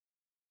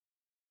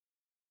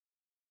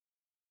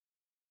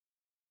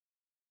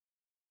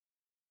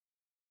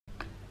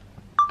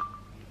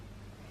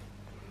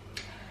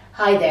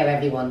Hi there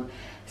everyone.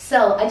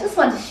 So I just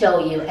want to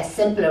show you a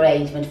simple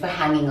arrangement for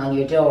hanging on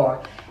your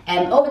door.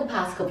 Over the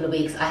past couple of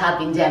weeks I have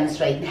been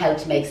demonstrating how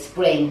to make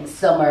spring,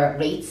 summer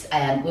wreaths.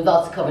 We've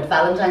also covered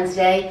Valentine's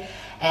Day,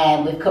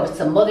 we've covered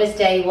some Mother's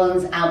Day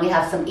ones, and we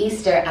have some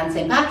Easter and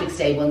St. Patrick's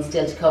Day ones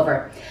still to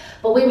cover.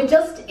 But we were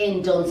just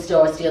in Dunnes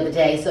Stores the other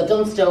day. So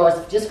Dunnes Stores,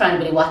 just for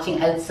anybody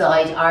watching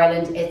outside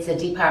Ireland, it's a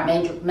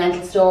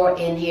departmental store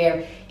in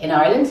here in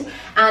Ireland.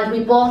 And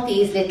we bought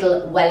these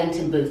little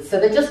Wellington boots. So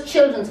they're just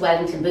children's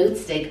Wellington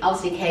boots. They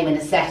obviously came in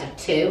a set of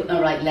two on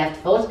right and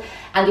left foot.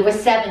 And they were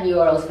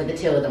 €7 for the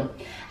two of them.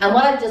 And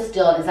what I've just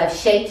done is I've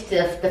shaped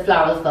the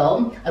floral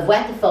foam. I've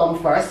wet the foam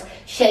first,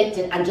 shaped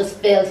it, and just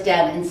filled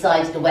down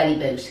inside the welly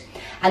boot.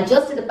 And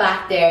just at the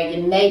back there,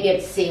 you may be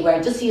able to see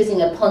where, just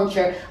using a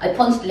puncher, I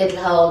punched a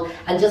little hole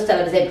and just that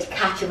I was able to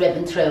catch a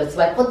ribbon through it.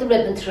 So I put the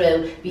ribbon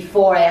through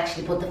before I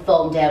actually put the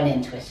foam down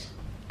into it.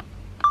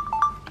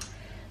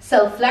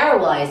 So flower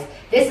wise,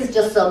 this is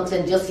just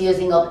something just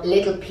using up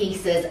little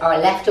pieces or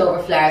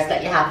leftover flowers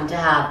that you happen to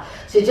have.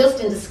 So just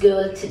in the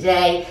school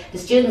today, the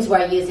students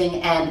were using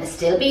a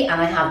stilby,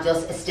 and I have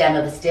just a stem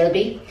of a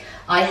stilby.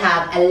 I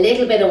have a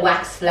little bit of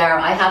wax flower.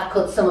 I have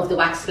cut some of the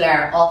wax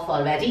flower off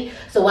already.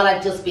 So what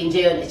I've just been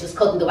doing is just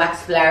cutting the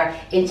wax flower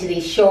into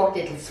these short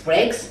little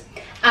sprigs.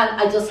 And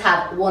I just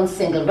have one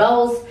single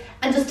rose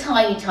and just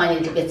tiny, tiny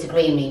little bits of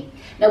greenery.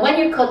 Now when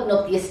you're cutting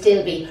up the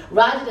astilbe,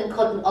 rather than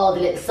cutting all the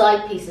little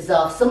side pieces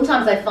off,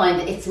 sometimes I find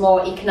that it's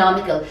more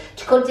economical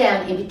to cut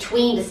down in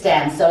between the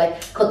stems. So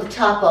like cut the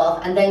top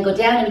off and then go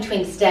down in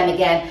between the stem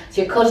again.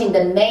 So you're cutting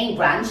the main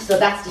branch, so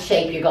that's the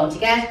shape you're going to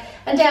get,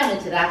 and down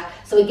into that.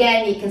 So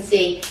again, you can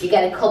see you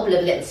get a couple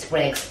of little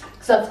sprigs.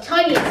 So it's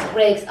tiny little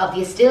sprigs of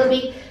the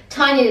astilbe,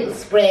 tiny little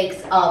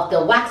sprigs of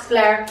the wax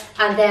flower,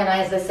 and then,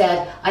 as I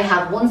said, I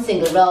have one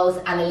single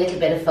rose and a little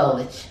bit of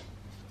foliage.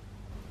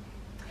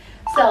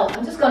 So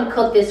I'm just going to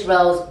cut this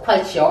rose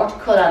quite short,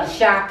 cut on a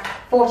sharp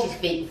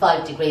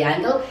 45-degree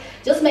angle.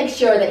 Just make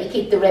sure that you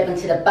keep the ribbon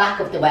to the back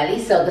of the welly,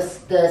 so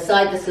the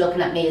side that's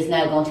looking at me is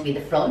now going to be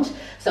the front.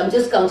 So I'm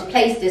just going to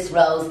place this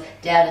rose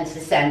down into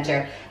the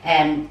centre.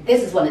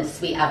 This is one of the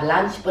Sweet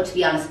Avalanche, but to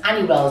be honest,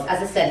 any rose, as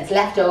I said, it's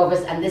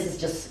leftovers, and this is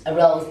just a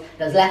rose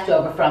that's left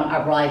over from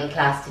our bridal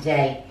class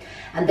today.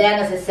 And then,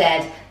 as I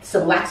said,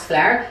 some wax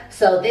flower.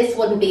 So this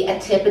wouldn't be a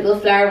typical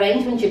flower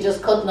arrangement. You're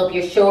just cutting up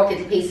your short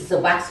little pieces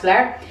of wax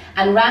flower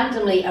and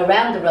randomly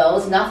around the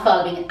rose, not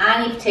following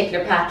any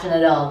particular pattern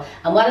at all.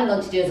 And what I'm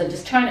going to do is I'll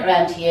just turn it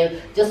around to you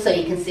just so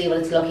you can see what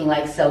it's looking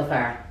like so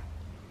far.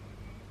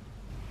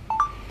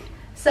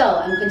 So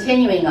I'm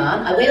continuing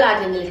on. I will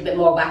add in a little bit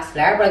more wax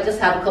flower, but I just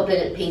have a couple of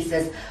little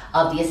pieces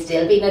of the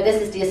astilbe. Now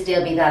this is the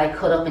astilbe that I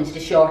cut up into the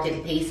short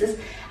little pieces,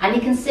 and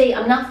you can see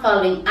I'm not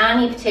following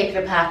any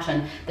particular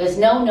pattern. There's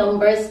no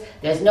numbers,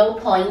 there's no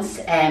points.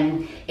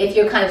 If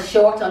you're kind of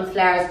short on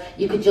flowers,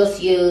 you could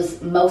just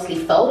use mostly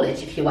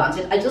foliage if you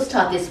wanted. I just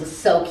thought this was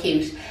so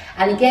cute.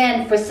 And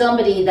again, for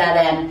somebody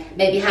that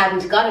maybe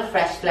hadn't got a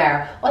fresh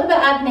flower, what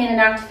about adding in an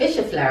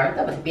artificial flower?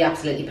 That would be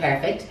absolutely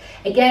perfect.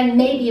 Again,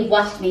 maybe you've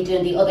watched me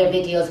doing the other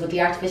videos with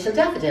the artificial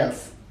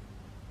daffodils.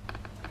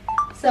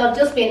 So I've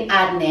just been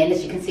adding in,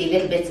 as you can see,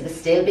 little bits of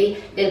astilbe,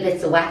 little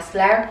bits of wax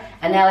flower,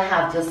 and now I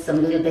have just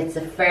some little bits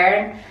of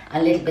fern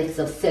and little bits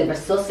of silver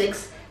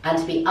Sussex. And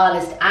to be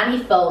honest,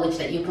 any foliage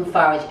that you can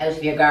forage out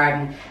of your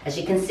garden, as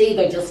you can see,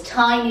 they're just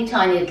tiny,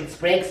 tiny little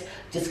sprigs.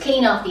 Just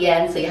clean off the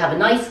end so you have a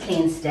nice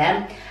clean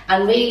stem.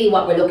 And really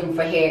what we're looking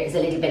for here is a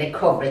little bit of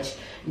coverage.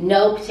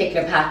 No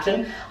particular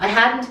pattern. I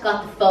hadn't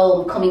got the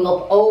foam coming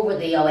up over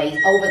the welly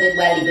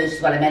boot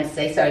is what I meant to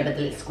say. Sorry about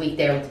the little squeak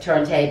there with the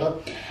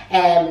turntable.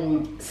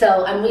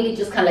 So I'm really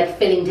just kind of like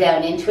filling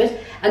down into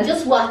it and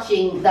just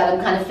watching that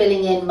I'm kind of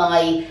filling in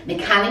my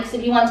mechanics,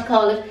 if you want to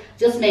call it,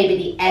 just maybe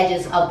the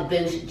edges of the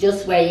boot,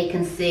 just where you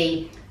can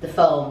see the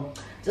foam.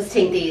 Just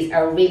think these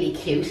are really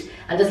cute,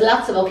 and there's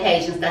lots of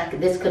occasions that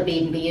this could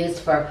even be used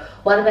for.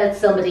 What about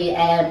somebody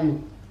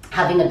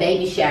having a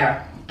baby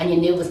shower and you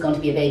knew it was going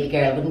to be a baby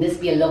girl? Wouldn't this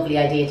be a lovely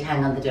idea to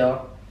hang on the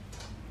door?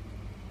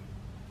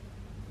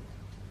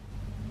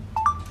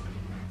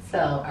 So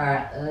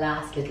our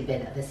last little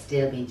bit of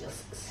astilbe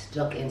just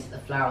stuck into the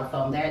floral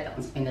foam there. That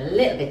one's been a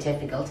little bit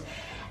difficult.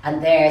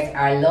 And there's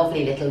our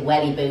lovely little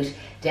welly boot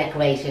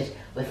decorated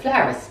with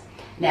flowers.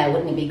 Now,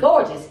 wouldn't it be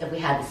gorgeous if we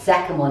had the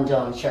second one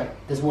done? Sure,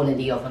 there's one in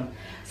the oven.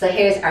 So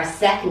here's our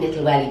second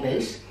little welly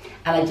boot.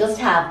 And I just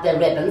have the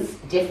ribbons,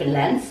 different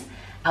lengths.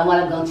 And what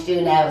I'm going to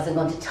do now is I'm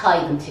going to tie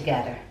them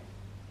together.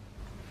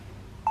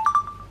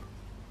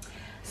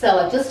 So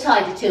I've just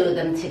tied the two of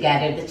them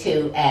together, the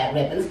two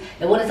ribbons.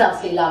 The one is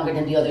obviously longer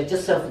than the other,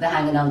 just so for the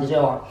hanging on the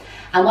door.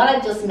 And what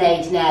I've just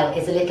made now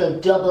is a little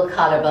double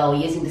collar bow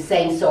using the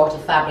same sort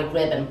of fabric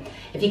ribbon.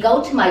 If you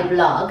go to my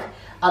blog,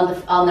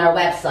 on our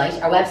website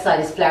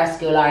is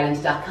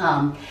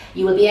flowerschoolisland.com,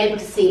 you will be able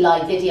to see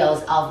live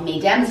videos of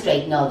me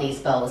demonstrating all these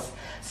bows.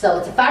 So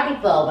it's a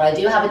fabric bow, but I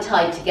do have it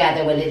tied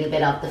together with a little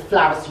bit of the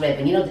florist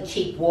ribbon, you know, the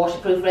cheap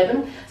waterproof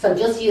ribbon. So I'm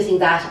just using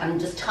that and I'm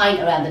just tying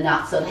it around the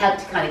knot, so it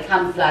helps to kind of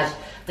camouflage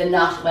the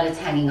knot when it's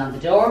hanging on the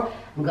door.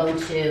 I'm going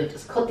to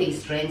just cut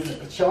these strings a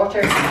little bit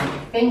shorter on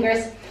your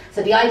fingers.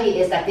 So the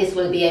idea is that this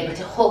will be able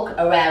to hook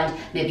around,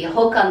 maybe a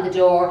hook on the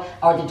door,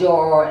 or the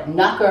door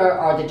knocker,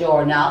 or the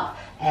door knob.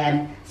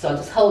 So I'll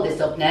just hold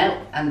this up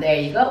now, and there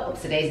you go.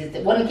 Oops, daisies.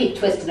 It won't keep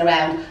twisting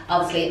around,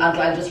 obviously,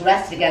 until I'm just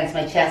rested against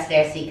my chest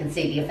there so you can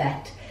see the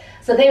effect.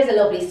 So there's a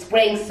lovely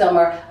spring,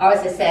 summer, or as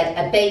I said,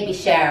 a baby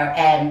shower,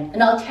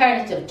 an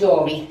alternative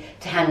door wreath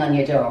to hang on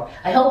your door.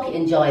 I hope you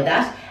enjoy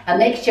that, and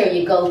make sure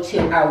you go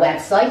to our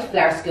website,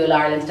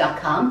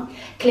 flowerschoolisland.com,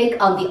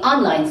 click on the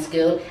online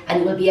school,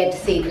 and you will be able to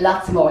see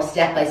lots more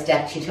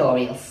step-by-step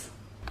tutorials.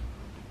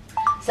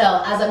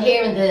 So as I'm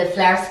here in the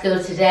flower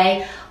school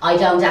today, I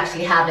don't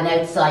actually have an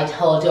outside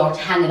hall door to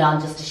hang it on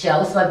just to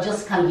show, so I've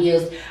just kind of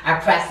used our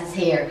presses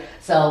here.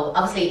 So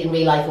obviously in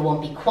real life it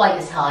won't be quite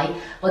as high,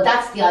 but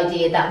that's the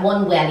idea, that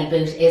one welly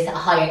boot is a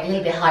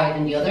little bit higher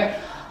than the other.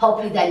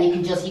 Hopefully then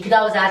you could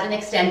always add an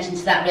extension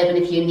to that ribbon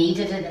if you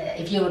needed it,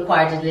 if you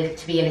required it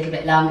to be a little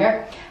bit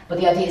longer. But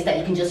the idea is that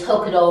you can just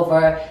hook it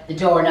over the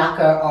door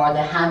knocker or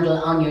the handle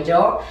on your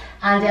door.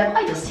 And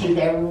I just think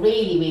they're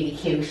really, really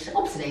cute.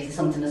 Oops, daisy,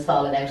 something has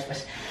fallen out of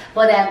it.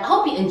 But I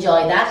hope you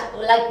enjoy that.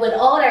 Like with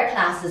all our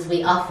classes,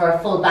 we offer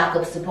full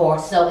backup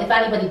support. So if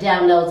anybody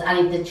downloads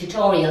any of the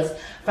tutorials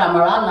from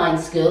our online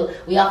school,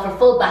 we offer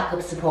full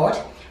backup support.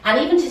 And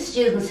even to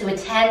students who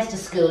attend to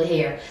school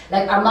here.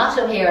 Like our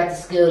motto here at the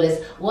school is,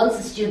 once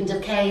a student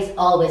of K's,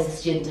 always a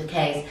student of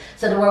K's.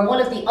 So we're one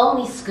of the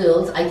only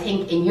schools, I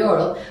think, in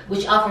Europe,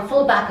 which offer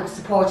full backup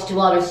support to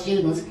all our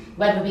students,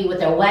 whether it be with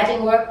their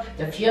wedding work,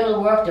 their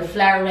funeral work, their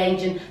flower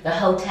arranging, their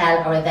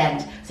hotel or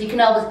event. So you can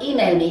always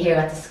email me here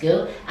at the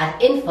school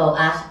at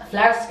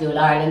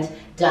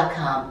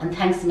info@flowerschoolisland.com. And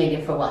thanks a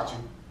million for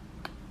watching.